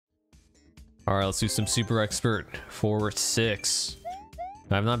All right, let's do some super expert for 6.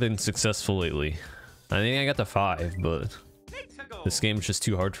 I've not been successful lately. I think I got to 5, but this game's just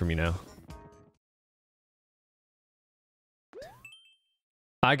too hard for me now.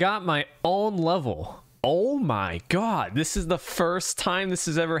 I got my own level. Oh my god, this is the first time this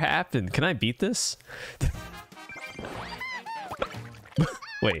has ever happened. Can I beat this?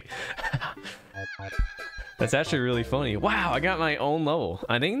 Wait. That's actually really funny. Wow, I got my own level.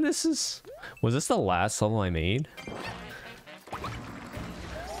 I think this is... Was this the last level I made?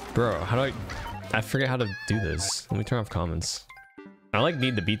 Bro, how do I forget how to do this. Let me turn off comments. I like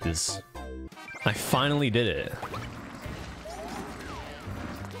need to beat this. I finally did it.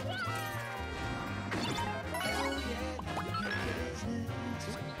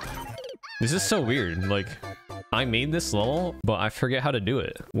 This is so weird. Like, I made this level, but I forget how to do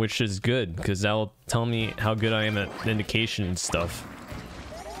it, which is good because that will tell me how good I am at indication and stuff.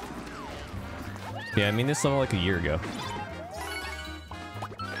 Yeah, I made this level like a year ago.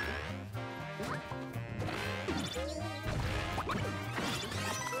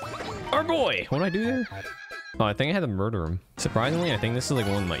 Our boy! What did I do there? Oh, I think I had to murder him. Surprisingly, I think this is like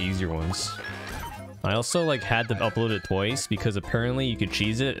one of my easier ones. I also like had to upload it twice because apparently you could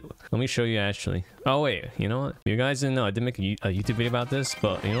cheese it. Let me show you actually. Oh wait, you know what? You guys didn't know I did make a YouTube video about this,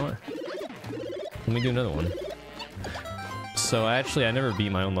 but you know what? Let me do another one. So actually, I never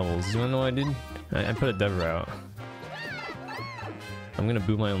beat my own levels. Do you wanna know what I did? I put a dev route. I'm gonna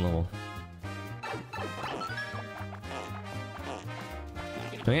boot my own level.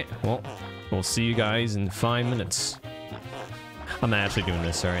 Okay, well, we'll see you guys in 5 minutes. I'm not actually doing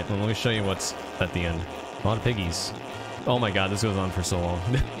this, alright? Let me show you what's at the end. A lot of piggies. Oh my god, this goes on for so long.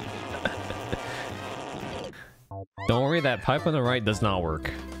 Don't worry, that pipe on the right does not work.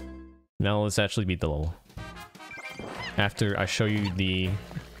 Now let's actually beat the level. After I show you the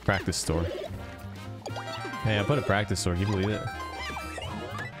practice store. Hey, I put a practice store, can you believe it?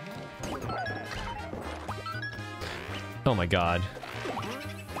 Oh my god.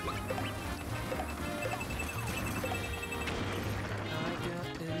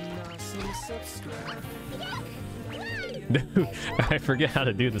 Dude, I forget how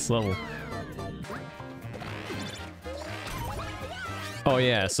to do this level. Oh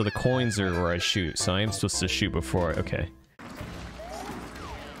yeah, so the coins are where I shoot, so I am supposed to shoot before okay.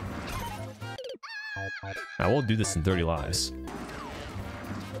 I will do this in 30 lives.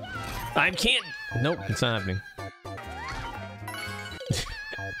 I can't! Nope, it's not happening.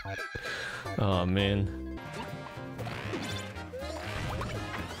 Oh man.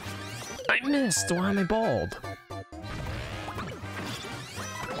 I missed! Why am I bald?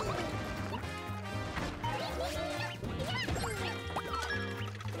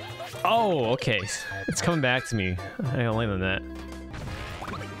 Oh, okay. It's coming back to me. I gotta land on that.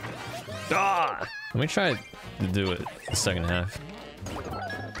 Ah! Let me try to do it the second half.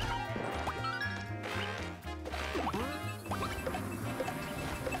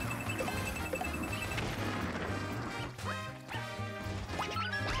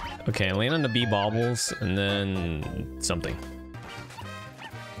 Okay, I land on the bee baubles and then something.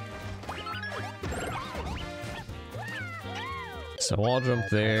 So wall jump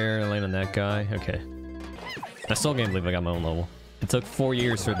there, land on that guy. Okay. I still can't believe I got my own level. It took 4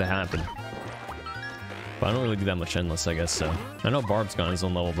 years for it to happen. But I don't really do that much endless, I guess so. I know Barb's gotten his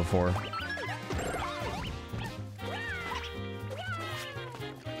own level before.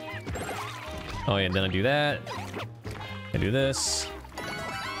 Oh yeah, then I do that. I do this.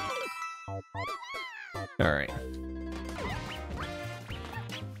 Alright.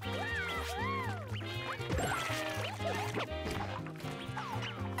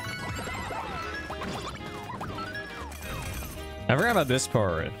 I forgot about this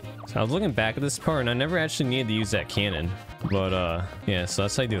part. So I was looking back at this part and I never actually needed to use that cannon. But yeah, so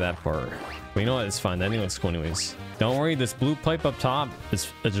that's how you do that part. But you know what, it's fine, that anyway looks cool anyways. Don't worry, this blue pipe up top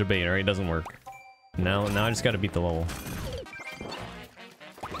is a debate, alright? It doesn't work. Now I just gotta beat the level.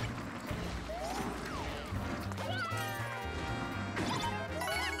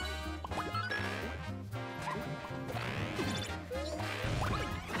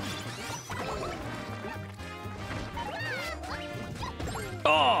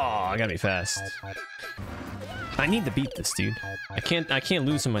 I gotta be fast. I need to beat this, dude. I can't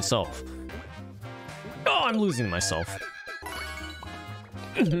lose to myself. Oh, I'm losing to myself.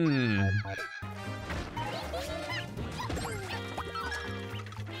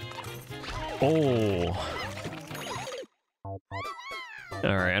 Oh.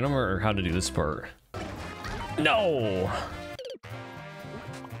 Alright, I don't remember how to do this part. No!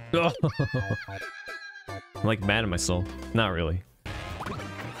 I'm like mad at myself. Not really.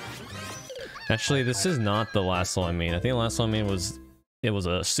 Actually, this is not the last level I made. I think the last level I made was... It was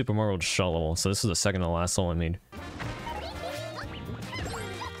a Super Mario World shell level, so this is the second to last level I made.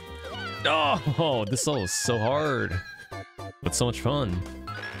 Oh, this level is so hard. But so much fun.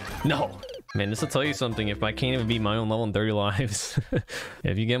 No! Man, this will tell you something. If I can't even beat my own level in 30 lives.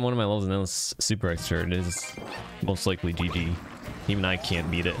 If you get one of my levels and then it's super extra, it is most likely GG. Even I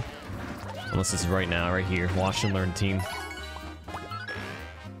can't beat it. Unless it's right now, right here. Watch and learn team.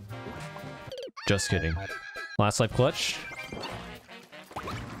 Just kidding. Last life clutch.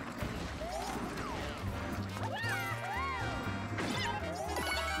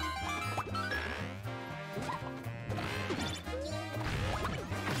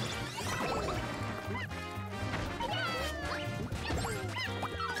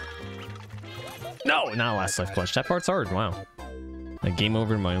 No, not last life clutch. That part's hard. Wow. A game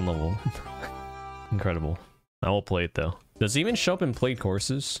over in my own level. Incredible. I will play it though. Does it even show up in played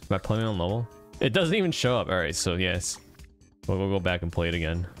courses if I play my own level? It doesn't even show up. All right, so yes. We'll go back and play it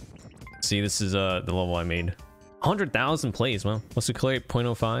again. See, this is the level I made. 100,000 plays. Well, what's the clear rate?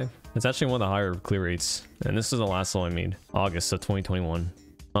 0.05. It's actually one of the higher clear rates. And this is the last level I made. August of 2021.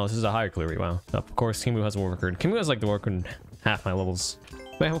 Oh, this is a higher clear rate. Wow. Of course, Kimbu has a world record. Kimbu has like the world record in half my levels.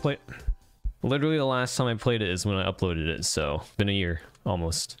 But I will play it. Literally the last time I played it is when I uploaded it, so it's been a year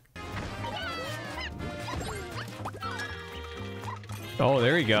almost. Oh,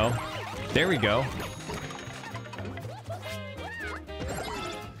 there we go. There we go.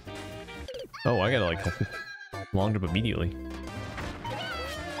 Oh, I gotta like long jump immediately.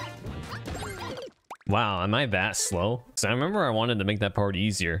 Wow, am I that slow? So I remember I wanted to make that part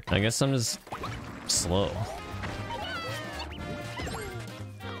easier. I guess I'm just slow.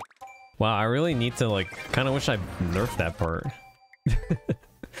 Wow, I really need to like, kind of wish I nerfed that part.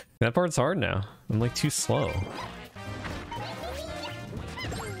 That part's hard now. I'm like too slow.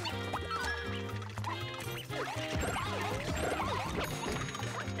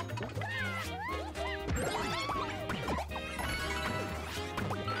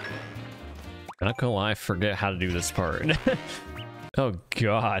 I'm not gonna lie, I forget how to do this part. Oh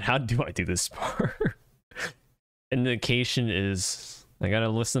god, how do I do this part? Indication is... I gotta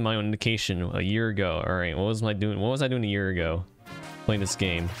listen to my own indication a year ago. All right, what was I doing? What was I doing a year ago? Playing this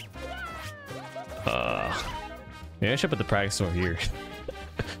game. Maybe I should put the practice over here.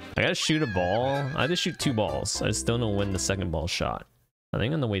 I gotta shoot a ball. I have to shoot 2 balls. I just don't know when the second ball's shot. I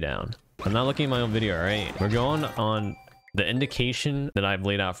think on the way down. I'm not looking at my own video, all right? We're going on the indication that I've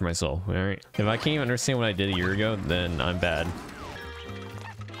laid out for myself, all right? If I can't even understand what I did a year ago, then I'm bad.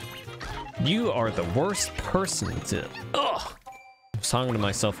 You are the worst person to... Ugh! I was talking to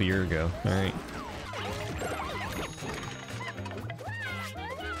myself a year ago. All right.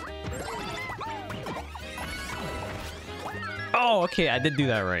 Oh, okay. I did do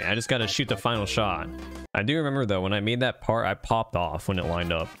that right. I just got to shoot the final shot. I do remember though, when I made that part, I popped off when it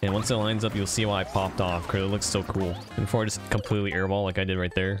lined up. And once it lines up, you'll see why I popped off because it looks so cool. And before I just completely airball like I did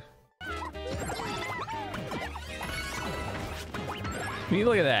right there.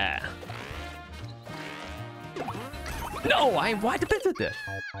 Look at that. No, why did I do this?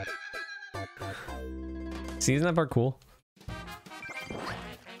 See, isn't that part cool?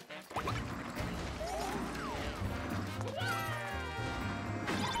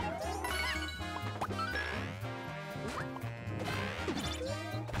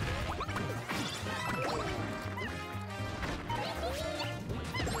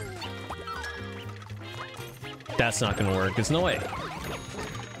 That's not gonna work. There's no way.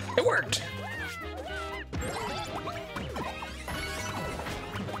 It worked.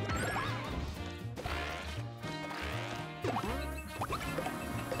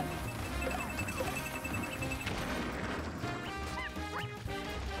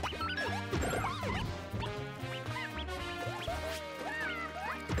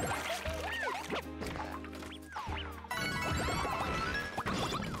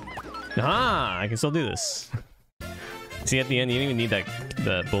 Ah, I can still do this. See, at the end, you don't even need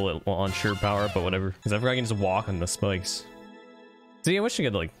that bullet launcher power up, but whatever. Because I forgot I can just walk on the spikes. See, I wish I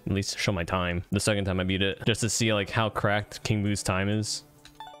could like at least show my time the second time I beat it, just to see like how cracked King Boo's time is.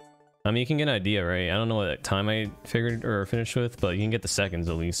 I mean, you can get an idea, right? I don't know what time I figured or finished with, but you can get the seconds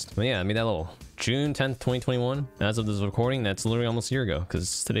at least. But yeah, I made that level. June 10th, 2021. As of this recording, that's literally almost a year ago,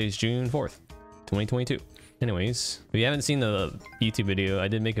 because today's June 4th, 2022. Anyways, if you haven't seen the YouTube video, I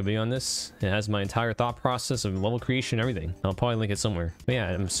did make a video on this. It has my entire thought process of level creation and everything. I'll probably link it somewhere. But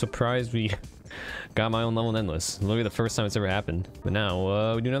yeah, I'm surprised we got my own level in Endless. Literally the first time it's ever happened. But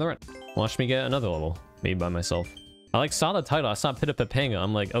now, we do another run. Watch me get another level made by myself. I like saw the title. I saw Pita Pepanga.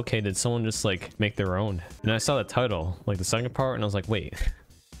 I'm like, okay, did someone just like make their own? And I saw the title, like the second part, and I was like, wait.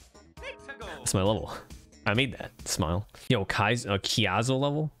 That's my level. I made that. Smile. Yo, Kiazo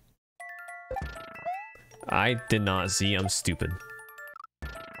level? I did not Z. I'm stupid.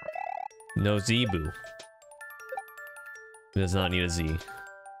 No Zebu. Does not need a Z. Do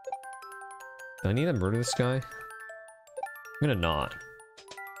I need to murder this guy? I'm gonna not.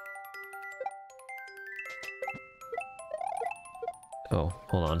 Oh,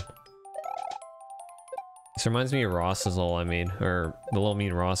 hold on. This reminds me of Ross's level I made, or the level me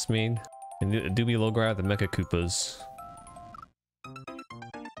and Ross made. And Doobie Lograb, the Mecha Koopas.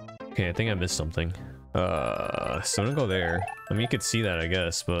 Okay, I think I missed something. So I'm gonna go there. I mean, you could see that, I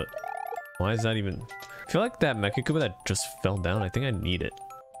guess, but why is that even? I feel like that Mecha Koopa that just fell down, I think I need it.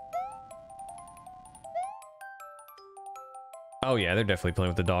 Oh yeah, they're definitely playing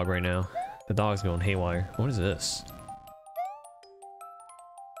with the dog right now. The dog's going haywire. What is this?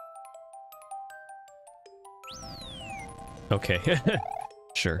 Okay,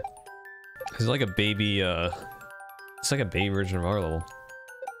 sure. It's like a baby, it's like a baby version of our level.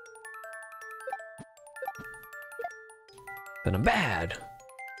 Then I'm bad.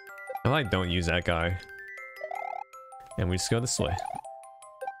 I like don't use that guy. And we just go this way.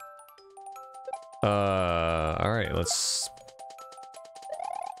 Alright, let's...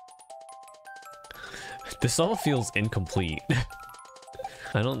 This level feels incomplete.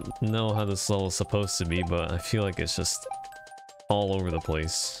 I don't know how this level is supposed to be, but I feel like it's just all over the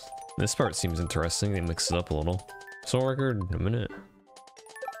place. This part seems interesting. They mix it up a little. Soul record in a minute.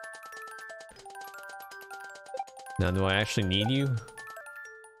 Now, do I actually need you?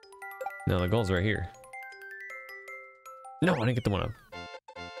 No, the goal's right here. No, I didn't get the one up.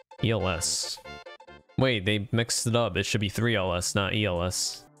 ELS. Wait, they mixed it up. It should be 3LS, not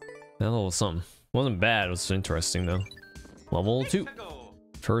ELS. That level was something. Wasn't bad. It was interesting though. Level 2.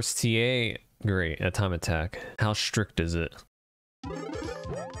 First TA. Great. At time attack. How strict is it?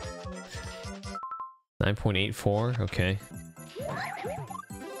 9.84. Okay.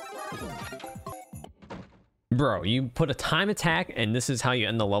 Bro, you put a time attack and this is how you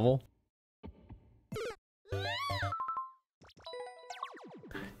end the level?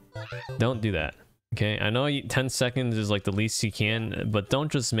 Don't do that. Okay, I know 10 seconds is like the least you can, but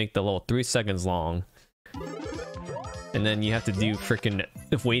don't just make the level 3 seconds long. And then you have to do freaking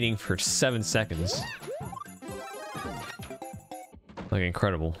waiting for 7 seconds. Like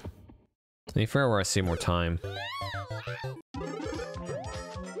incredible. Let me figure out where I see more time.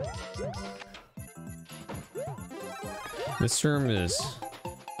 This room is...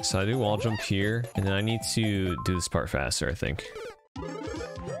 So I do wall jump here, and then I need to do this part faster, I think.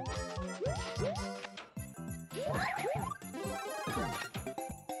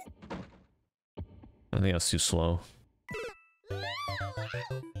 I think that's too slow.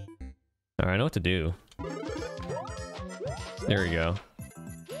 Alright, I know what to do. There we go.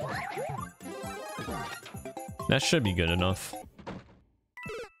 That should be good enough.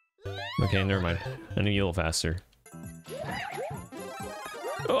 Okay, never mind. I need you a little faster.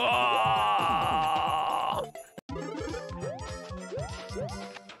 Oh!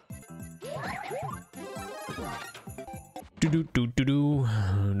 Do do do do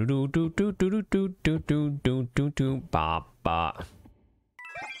do do do do do do do do do do do ba ba.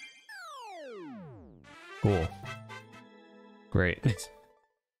 Cool. Great.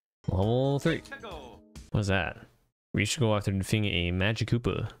 Level 3. What is that? We should go after defeating a Magic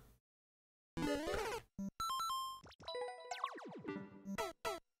Koopa.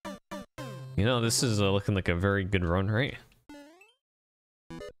 You know, this is looking like a very good run, right?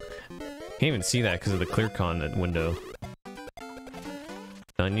 Can't even see that because of the clear con window.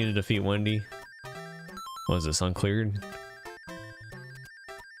 I need to defeat Wendy. What is this, uncleared?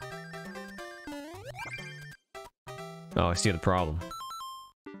 Oh, I see the problem.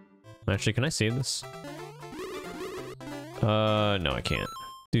 Actually, can I save this? No, I can't.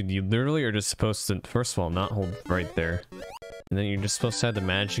 Dude, you literally are just supposed to, first of all, not hold right there. And then you're just supposed to have the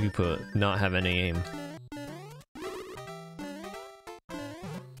magic you put, not have any aim.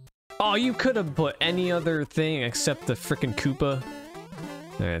 Oh, you could have put any other thing except the frickin' Koopa.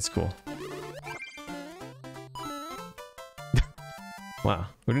 Alright, that's cool. Wow,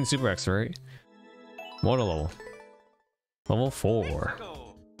 we're doing Super X, right? What a level. Level 4.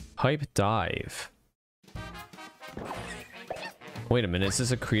 Hype Dive. Wait a minute, is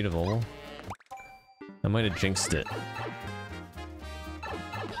this a creative level? I might have jinxed it.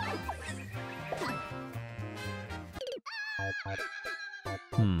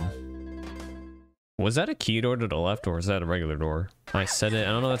 Was that a key door to the left or is that a regular door? I said it.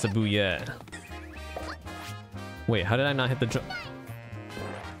 I don't know if that's a boo yet. Wait, how did I not hit the jump?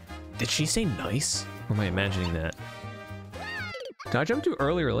 Did she say nice? Or am I imagining that? Did I jump too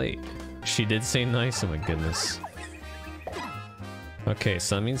early or late? She did say nice. Oh my goodness. Okay,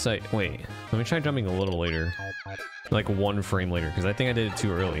 so that means wait, let me try jumping a little later. Like 1 frame later, because I think I did it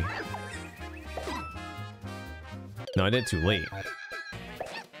too early. No, I did it too late.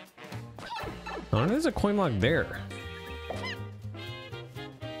 Oh, there's a coin block there.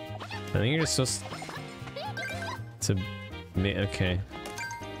 I think you're just supposed to... Okay.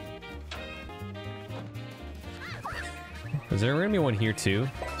 Is there gonna be one here too?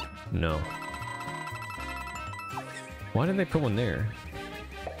 No. Why did they put one there?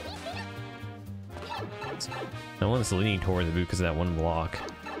 That one's leaning toward the boot because of that one block.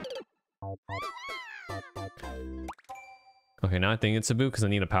 Okay, now I think it's a boot because I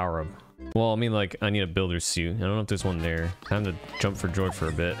need a power up. Well, I mean, like, I need a builder's suit. I don't know if there's one there. Time to jump for joy for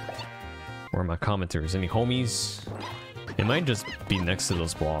a bit. Where are my commenters? Any homies? It might just be next to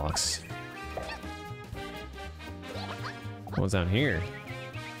those blocks. What's down here?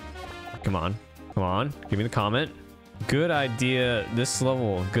 Come on. Come on. Give me the comment. Good idea. This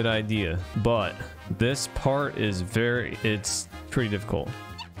level, good idea. But this part is it's pretty difficult.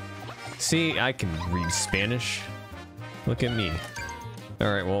 See, I can read Spanish. Look at me.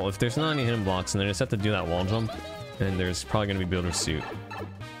 Alright, well, if there's not any hidden blocks, then I just have to do that wall jump. And there's probably going to be builder's suit.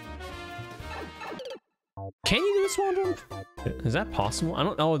 Can you do this wall jump? Is that possible? I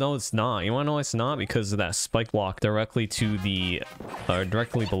don't know. No, it's not. You want to know why it's not? Because of that spike block directly to the...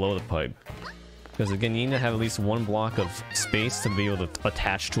 directly below the pipe. Because again, you need to have at least 1 block of space to be able to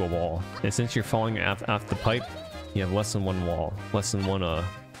attach to a wall. And since you're falling off the pipe, you have less than 1 wall. Less than 1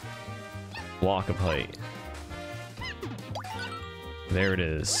 block of height. There it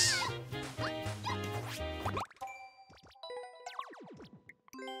is.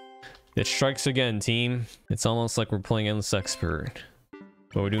 It strikes again, team. It's almost like we're playing Endless Expert.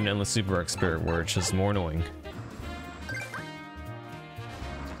 But we're doing Endless Super Expert, where it's just more annoying.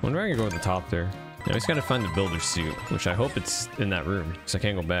 Wonder if I can go to the top there. I just gotta find the builder's suit, which I hope it's in that room, because I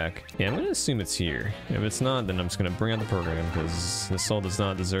can't go back. Yeah, I'm gonna assume it's here. If it's not, then I'm just gonna bring out the program, because this all does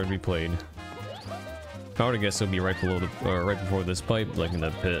not deserve to be played. If I were to guess, it'll be right below the, right before this pipe, like in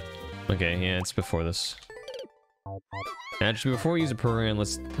that pit. Okay, yeah, it's before this. Actually, before we use the program,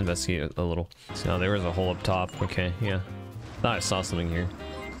 let's investigate a little. So there was a hole up top. Okay, yeah. Thought I saw something here.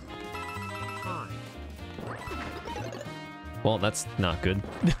 Well, that's not good.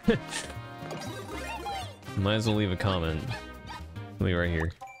 Might as well leave a comment. Leave right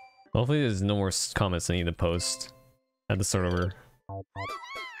here. Hopefully there's no more comments I need to post. I had to start over.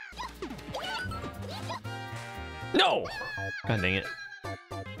 No! God dang it.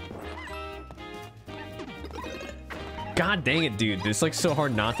 God dang it, dude. It's like so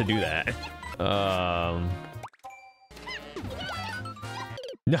hard not to do that.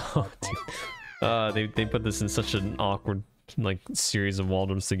 No, dude. They put this in such an awkward like series of wall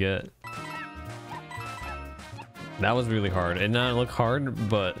jumps to get. That was really hard. It not look hard,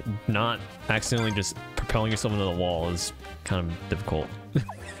 but not accidentally just propelling yourself into the wall is kind of difficult.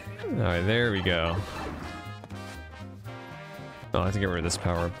 All right, there we go. Oh, I have to get rid of this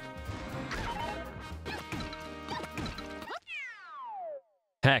power up.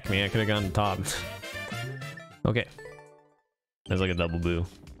 Heck, man, I could have gone to the top. Okay. There's like a double boo.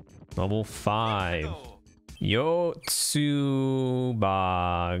 Level 5.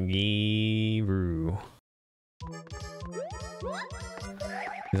 Yotsubagiru.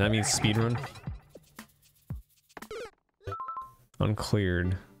 Does that mean speedrun?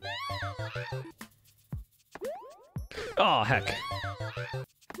 Uncleared. Oh, heck.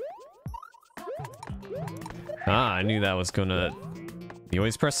 Ah, I knew that was gonna... You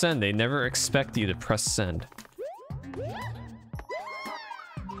always press send. They never expect you to press send.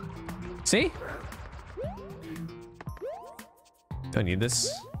 See? Do I need this?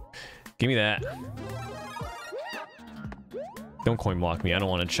 Give me that. Don't coin block me. I don't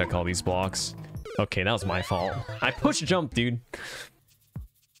want to check all these blocks. Okay, that was my fault. I push jump, dude.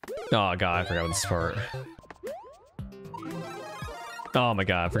 Oh god, I forgot this part. Oh my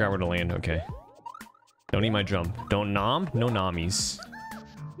god, I forgot where to land. Okay. Don't need my jump. Don't nom? No nommies.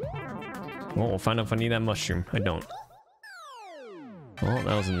 Well, we'll find out if I need that mushroom. I don't. Well,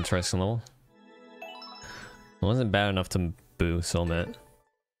 that was an interesting level. It wasn't bad enough to boo, so I'm at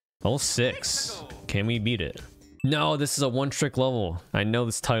level 6. Can we beat it? No, this is a one-trick level. I know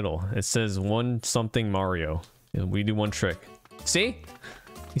this title. It says one something Mario. We do one trick. See?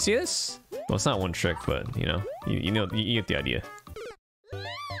 You see this? Well, it's not one trick, but you know, you know, you get the idea.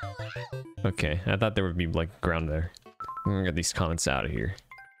 Okay, I thought there would be like ground there. I'm gonna get these comments out of here.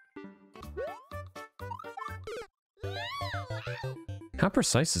 How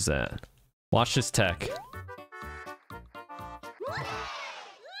precise is that? Watch this tech.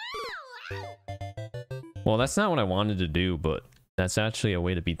 Well, that's not what I wanted to do, but that's actually a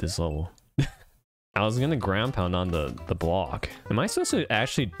way to beat this level. I was gonna ground pound on the block. Am I supposed to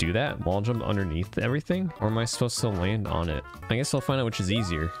actually do that? Wall jump underneath everything? Or am I supposed to land on it? I guess I'll find out which is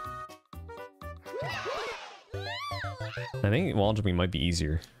easier. I think wall jumping might be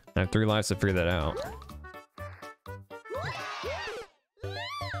easier. I have 3 lives to figure that out.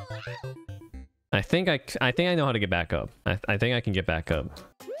 I think I know how to get back up. I think I can get back up.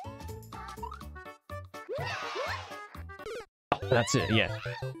 Oh, that's it, yeah.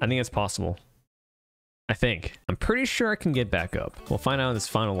 I think it's possible. I think. I'm pretty sure I can get back up. We'll find out in this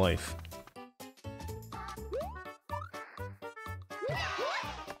final life.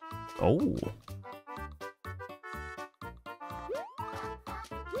 Oh.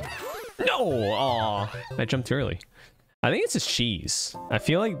 No! Aw, I jumped too early. I think it's just cheese. I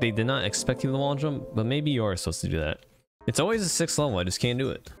feel like they did not expect you to wall jump, but maybe you are supposed to do that. It's always a 6th level, I just can't do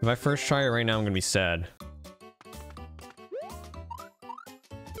it. If I first try it right now, I'm gonna be sad.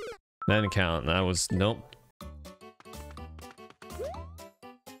 That didn't count. That was... nope.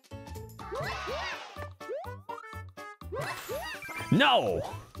 No!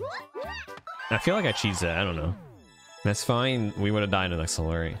 I feel like I cheesed that. I don't know. That's fine. We would have died in the next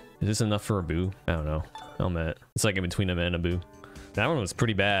level, right? Is this enough for a boo? I don't know. I'm at. It's like in between a and a boo. That one was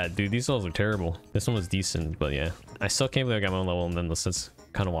pretty bad. Dude, these levels are terrible. This one was decent, but yeah. I still can't believe I got my own level and then this. That's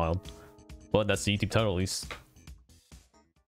kind of wild. But that's the YouTube title at least.